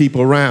 20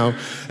 people around.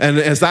 And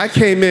as I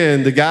came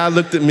in, the guy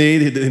looked at me,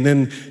 and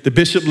then the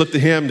bishop looked at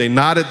him. They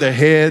nodded their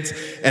heads,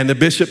 and the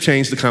bishop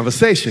changed the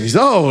conversation. He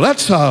said, oh,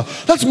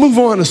 let's move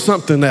on to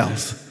something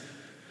else.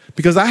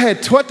 Because I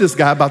had taught this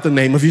guy about the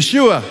name of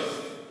Yeshua.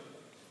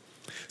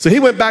 So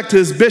he went back to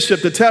his bishop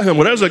to tell him,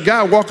 well, there's a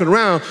guy walking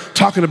around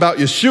talking about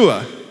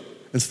Yeshua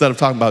instead of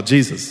talking about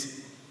Jesus.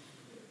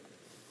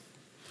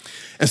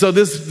 And so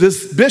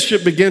this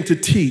bishop began to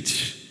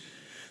teach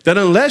that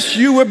unless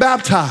you were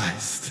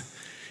baptized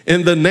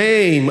in the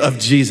name of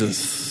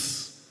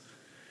Jesus,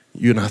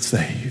 you're not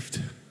saved.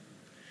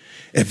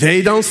 If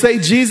they don't say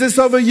Jesus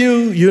over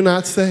you, you're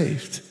not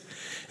saved.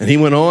 And he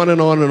went on and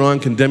on and on,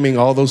 condemning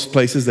all those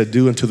places that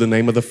do into the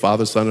name of the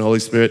Father, Son, and Holy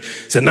Spirit.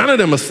 Said none of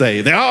them are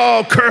saved. They're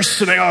all cursed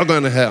and they're all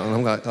going to hell. And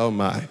I'm like, oh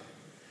my.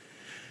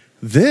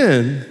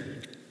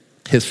 Then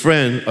his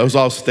friend was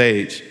off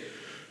stage.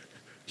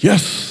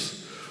 Yes.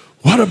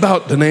 What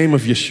about the name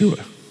of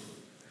Yeshua?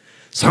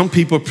 Some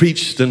people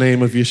preach the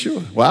name of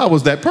Yeshua. Well, I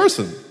was that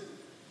person.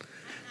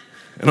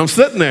 And I'm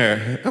sitting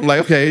there. I'm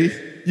like,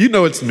 okay, you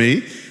know it's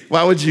me.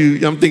 Why would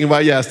you? I'm thinking,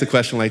 why you asked a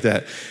question like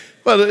that?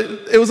 But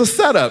it was a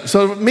setup.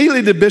 So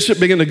immediately the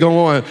bishop began to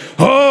go on.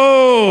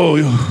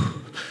 Oh,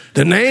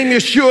 the name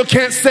Yeshua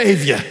can't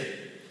save you.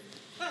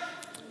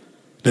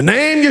 The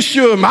name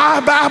Yeshua, my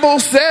Bible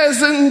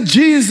says in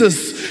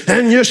Jesus,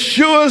 and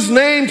Yeshua's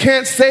name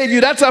can't save you.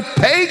 That's a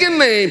pagan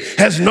name,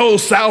 has no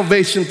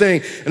salvation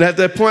thing. And at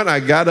that point, I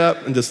got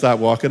up and just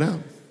started walking out.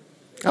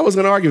 I was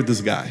going to argue with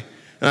this guy.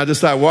 And I just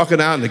started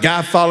walking out, and the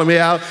guy followed me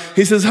out.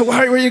 He says,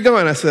 where are you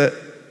going? I said,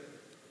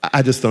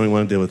 I just don't even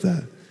want to deal with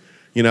that.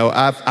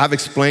 I've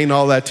explained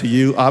all that to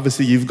you.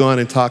 Obviously, you've gone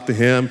and talked to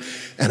him.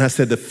 And I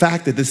said, the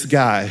fact that this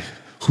guy,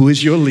 who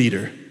is your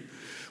leader,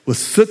 will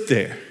sit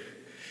there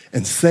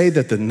and say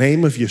that the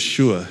name of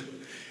Yeshua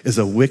is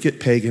a wicked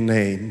pagan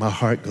name, my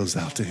heart goes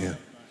out to him.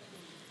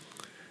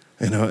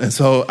 And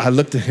so I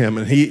looked at him,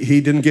 and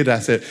he didn't get it. I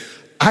said,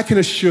 I can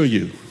assure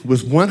you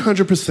with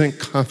 100%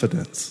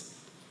 confidence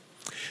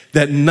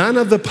that none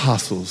of the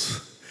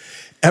apostles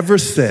ever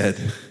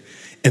said,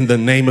 in the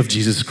name of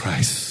Jesus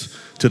Christ,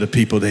 to the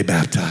people they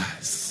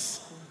baptized.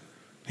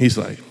 He's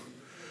like,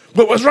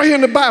 but what's right here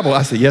in the Bible?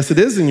 I said, yes, it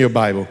is in your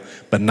Bible,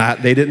 but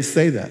they didn't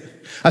say that.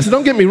 I said,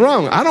 don't get me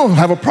wrong. I don't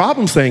have a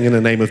problem saying in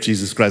the name of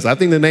Jesus Christ. I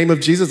think the name of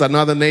Jesus, I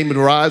know the name of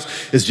the rise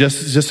is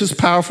just as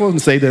powerful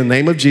and say the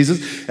name of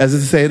Jesus as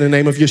to say the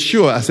name of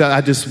Yeshua. I said,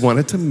 I just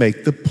wanted to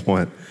make the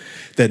point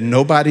that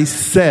nobody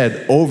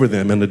said over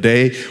them in the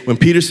day when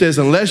Peter says,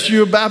 unless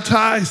you're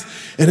baptized,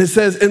 and it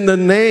says in the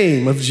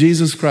name of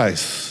Jesus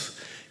Christ.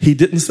 He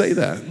didn't say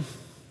that.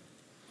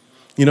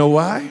 You know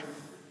why?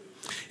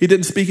 He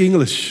didn't speak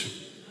English.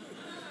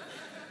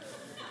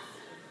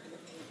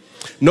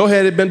 Nor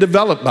had it been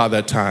developed by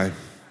that time.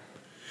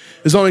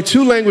 There's only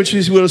two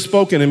languages he would have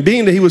spoken, and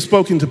being that he was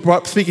speaking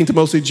to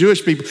mostly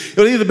Jewish people, it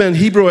would either been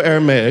Hebrew or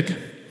Aramaic,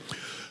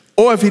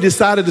 or if he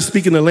decided to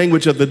speak in the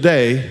language of the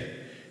day,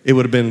 it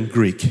would have been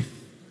Greek.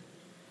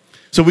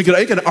 So we could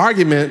make an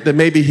argument that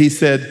maybe he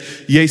said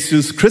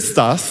Jesus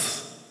Christos,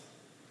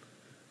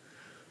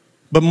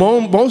 but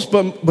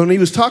when he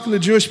was talking to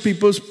Jewish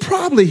people,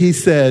 probably he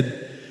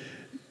said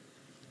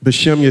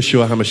B'Shem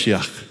Yeshua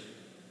HaMashiach,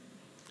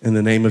 in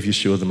the name of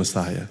Yeshua the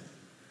Messiah.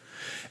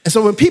 And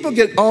so when people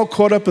get all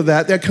caught up with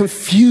that, they're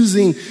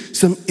confusing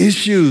some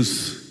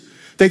issues.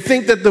 They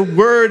think that the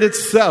word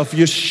itself,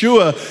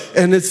 Yeshua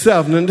in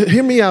itself, and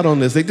hear me out on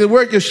this, the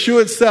word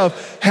Yeshua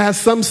itself has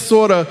some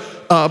sort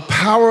of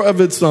power of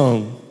its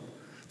own.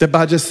 That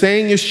by just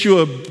saying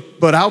Yeshua,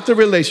 without the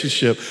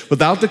relationship,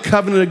 without the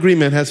covenant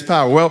agreement, has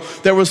power. Well,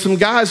 there were some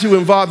guys who were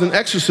involved in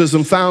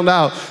exorcism found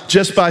out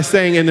just by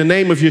saying in the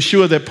name of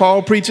Yeshua that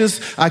Paul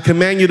preaches, I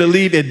command you to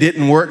leave. It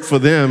didn't work for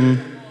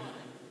them.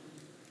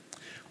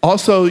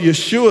 Also,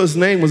 Yeshua's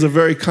name was a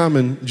very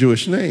common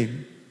Jewish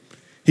name.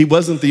 He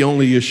wasn't the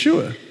only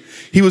Yeshua.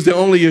 He was the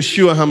only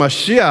Yeshua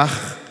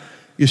HaMashiach,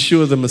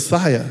 Yeshua the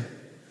Messiah.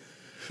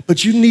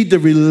 But you need the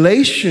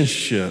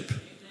relationship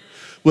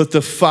with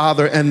the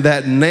Father and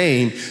that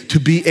name to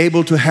be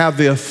able to have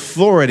the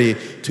authority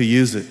to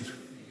use it.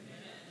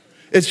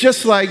 It's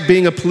just like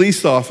being a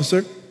police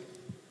officer,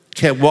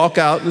 can't walk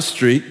out in the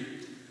street,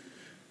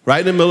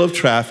 right in the middle of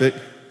traffic,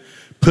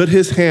 put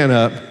his hand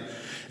up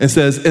and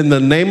says, in the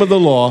name of the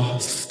law,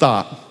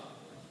 stop.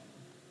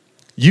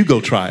 You go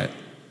try it.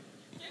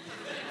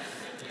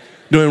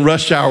 During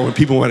rush hour when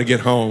people want to get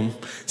home,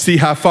 see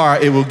how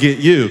far it will get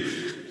you.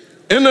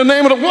 In the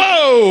name of the,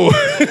 whoa!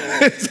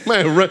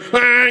 Somebody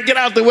run, get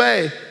out the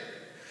way.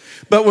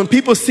 But when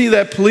people see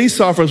that police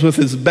officer with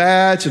his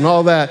badge and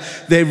all that,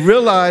 they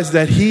realize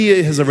that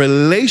he has a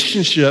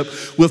relationship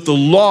with the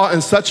law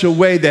in such a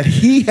way that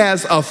he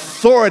has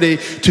authority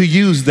to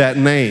use that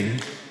name.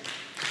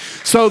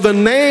 So the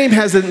name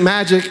has a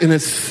magic in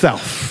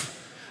itself.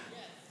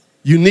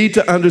 You need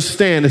to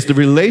understand it's the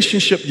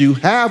relationship you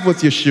have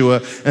with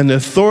Yeshua and the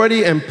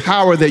authority and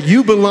power that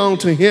you belong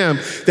to him,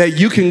 that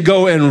you can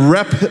go and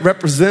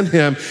represent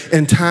him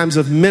in times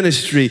of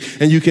ministry.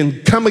 And you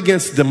can come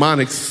against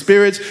demonic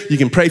spirits. You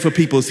can pray for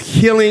people's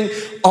healing,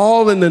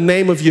 all in the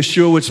name of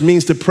Yeshua, which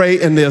means to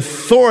pray in the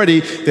authority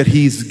that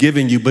he's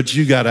given you. But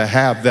you got to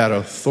have that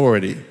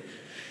authority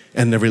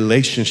and the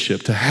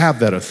relationship to have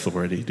that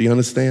authority. Do you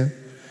understand?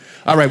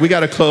 All right, we got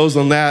to close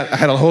on that. I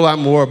had a whole lot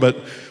more, but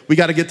we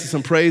got to get to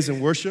some praise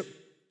and worship.